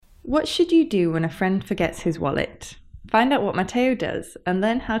What should you do when a friend forgets his wallet? Find out what Matteo does and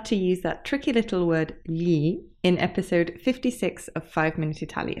learn how to use that tricky little word gli in episode 56 of 5 Minute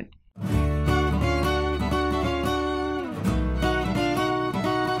Italian.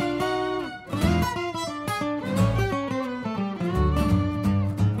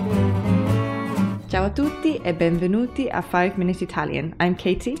 Ciao a tutti e benvenuti a 5 Minute Italian. I'm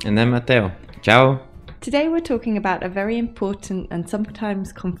Katie. And I'm Matteo. Ciao. Today we're talking about a very important and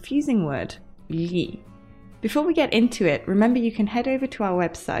sometimes confusing word, gli. Before we get into it, remember you can head over to our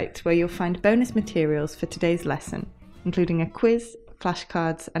website where you'll find bonus materials for today's lesson, including a quiz,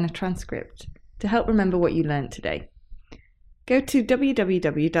 flashcards and a transcript to help remember what you learned today. Go to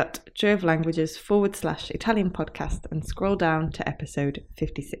www.joyoflanguages/Italian podcast and scroll down to episode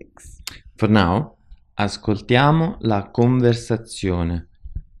 56. For now, ascoltiamo la conversazione.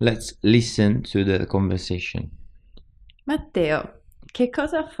 Let's listen to the conversation. Matteo, che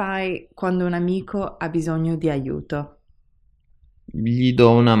cosa fai quando un amico ha bisogno di aiuto? Gli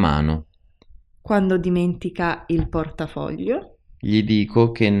do una mano. Quando dimentica il portafoglio? Gli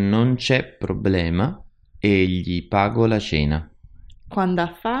dico che non c'è problema e gli pago la cena. Quando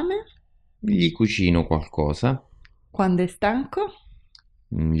ha fame? Gli cucino qualcosa. Quando è stanco?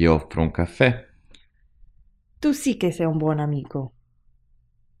 Gli offro un caffè. Tu sì che sei un buon amico.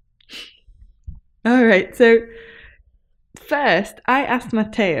 Alright, so first I asked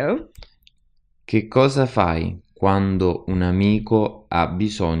Matteo, Che cosa fai quando un amico ha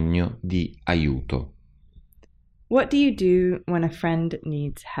bisogno di aiuto? what do you do when a friend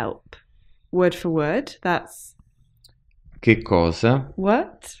needs help? Word for word, that's Che cosa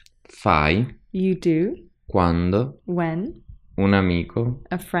what fai you do quando when un amico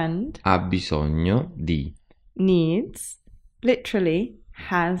a friend ha bisogno di needs, literally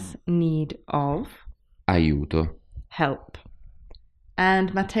has need of, aiuto? help.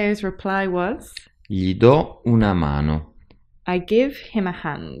 And Matteo's reply was, Gli do una mano. I give him a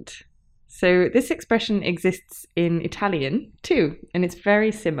hand. So this expression exists in Italian too, and it's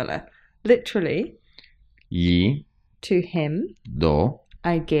very similar. Literally, Gli to him, do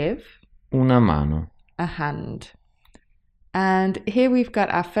I give una mano. a hand. And here we've got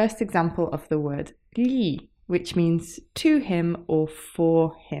our first example of the word gli, which means to him or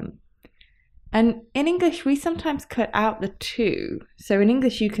for him. And in English, we sometimes cut out the to. So in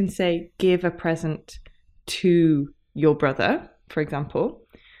English, you can say give a present to your brother, for example,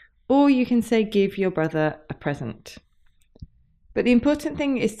 or you can say give your brother a present. But the important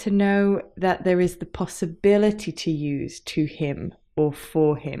thing is to know that there is the possibility to use to him or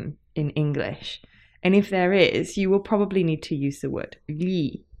for him in English. And if there is, you will probably need to use the word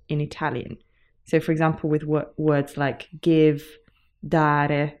gli in Italian. So for example, with words like give,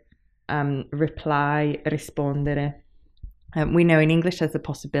 dare, reply, rispondere. We know in English there's a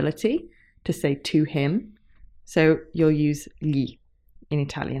possibility to say to him. So you'll use gli in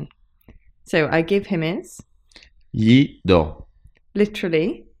Italian. So I give him is, Gli do.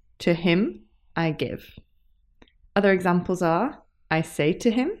 literally, to him, I give. Other examples are, I say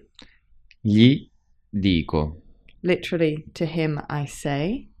to him, Gli dico. literally, to him, I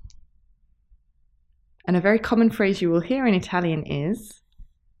say. And a very common phrase you will hear in Italian is,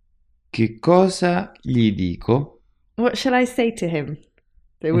 Che cosa gli dico? what shall I say to him?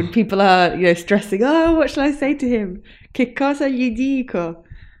 So when people are, stressing, oh, what shall I say to him? Che cosa gli dico?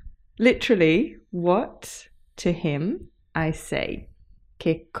 Literally, what to him I say.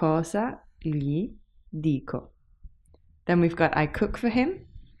 Che cosa gli dico? Then we've got I cook for him.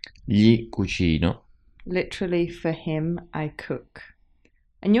 Gli cucino. Literally, for him I cook.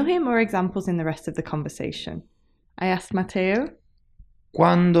 And you'll hear more examples in the rest of the conversation. I asked Matteo,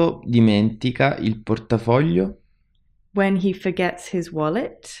 Quando dimentica il portafoglio? when he forgets his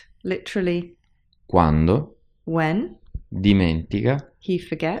wallet. Literally, Quando when dimentica he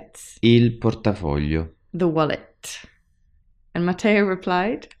forgets il portafoglio. the wallet. And Matteo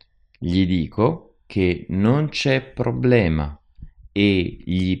replied, Gli dico che non c'è problema e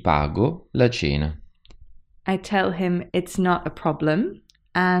gli pago la cena. I tell him it's not a problem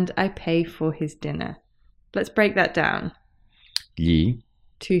and I pay for his dinner. Let's break that down. Gli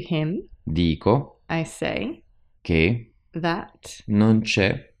To him, dico I say che that non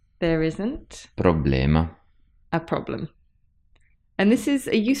c'è there isn't problema. a problem. And this is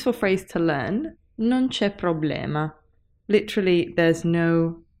a useful phrase to learn. Non c'è problema. Literally, there's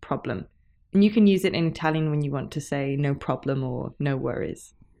no problem. And you can use it in Italian when you want to say no problem or no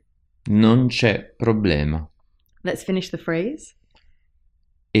worries. Non c'è problema. Let's finish the phrase.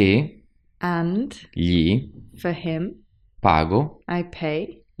 E And gli for him, pago I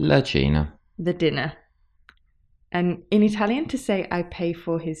pay la cena. the dinner. And in Italian, to say I pay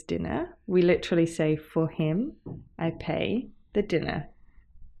for his dinner, we literally say for him, I pay the dinner.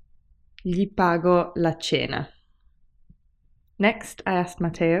 Gli pago la cena. Next, I asked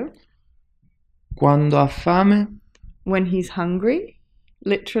Matteo. Quando ha fame? When he's hungry,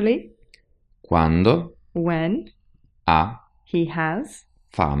 literally. Quando When ha he has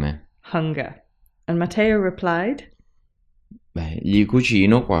fame. hunger. And Matteo replied, Gli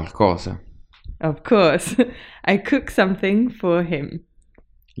cucino qualcosa. of course, I cook something for him.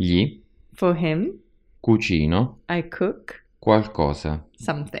 Gli For him, cucino I cook qualcosa.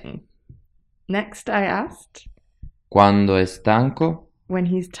 something. Next, I asked, Quando è stanco? when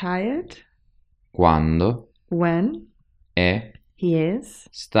he's tired, Quando when è he is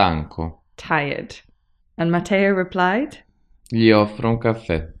stanco. tired. And Matteo replied, Gli offro un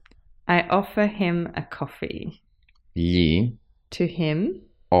caffè. I offer him a coffee. Gli To him,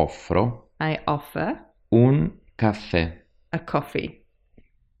 offro I offer un caffè. a coffee.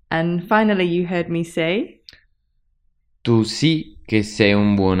 And finally, you heard me say, Tu sì che sei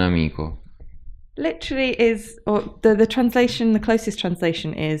un buon amico. literally is, or the translation, the closest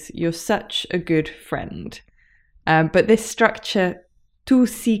translation is, you're such a good friend. But this structure, tu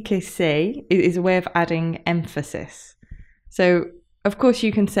sì che sei, is a way of adding emphasis. So, of course,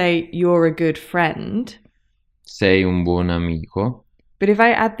 you can say you're a good friend. Sei un buon amico. But if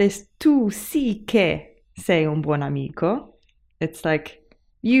I add this, tu sì che sei un buon amico, it's like,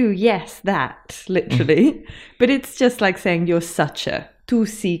 you, yes, that, literally. But it's just like saying you're such a, tu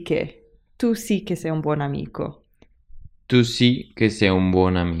sì che sei un buon amico. Tu sì che sei un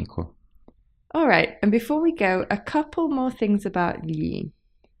buon amico. All right, and before we go, a couple more things about gli.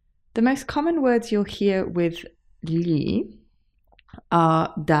 The most common words you'll hear with gli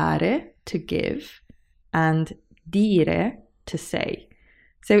are dare, to give, and dire, to say.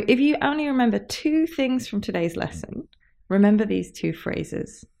 So if you only remember two things from today's lesson, remember these two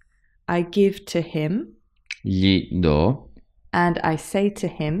phrases. I give to him, Gli do, and I say to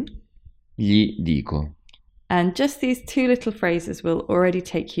him. gli dico. And just these two little phrases will already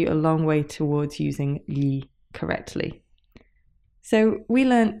take you a long way towards using gli correctly. So we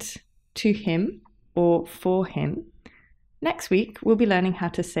learnt to him or for him. Next week, we'll be learning how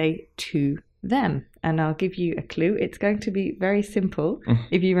to say to them. And I'll give you a clue. It's going to be very simple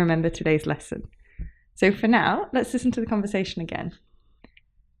if you remember today's lesson. So for now, let's listen to the conversation again.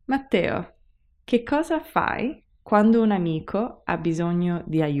 Matteo, che cosa fai quando un amico ha bisogno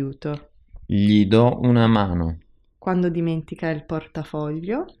di aiuto? Gli do una mano. Quando dimentica il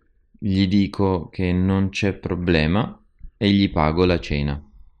portafoglio? Gli dico che non c'è problema e gli pago la cena.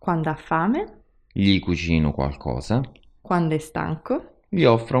 Quando ha fame? Gli cucino qualcosa. Quando è stanco? Gli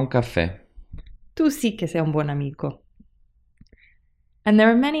offro un caffè. Tu sì che sei un buon amico. And there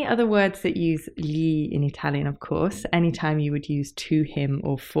are many other words that use gli in Italian, of course, anytime you would use to him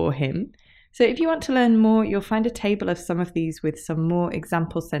or for him. So if you want to learn more, you'll find a table of some of these with some more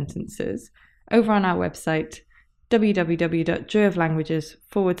example sentences over on our website,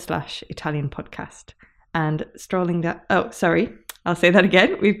 www.joyoflanguages.com/Italian podcast. And scrolling down, I'll say that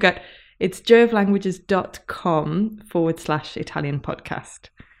again. It's joyoflanguages.com/Italian podcast.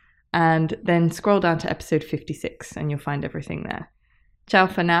 And then scroll down to episode 56 and you'll find everything there. Ciao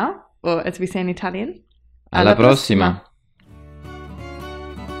for now, or as we say in Italian, Alla prossima.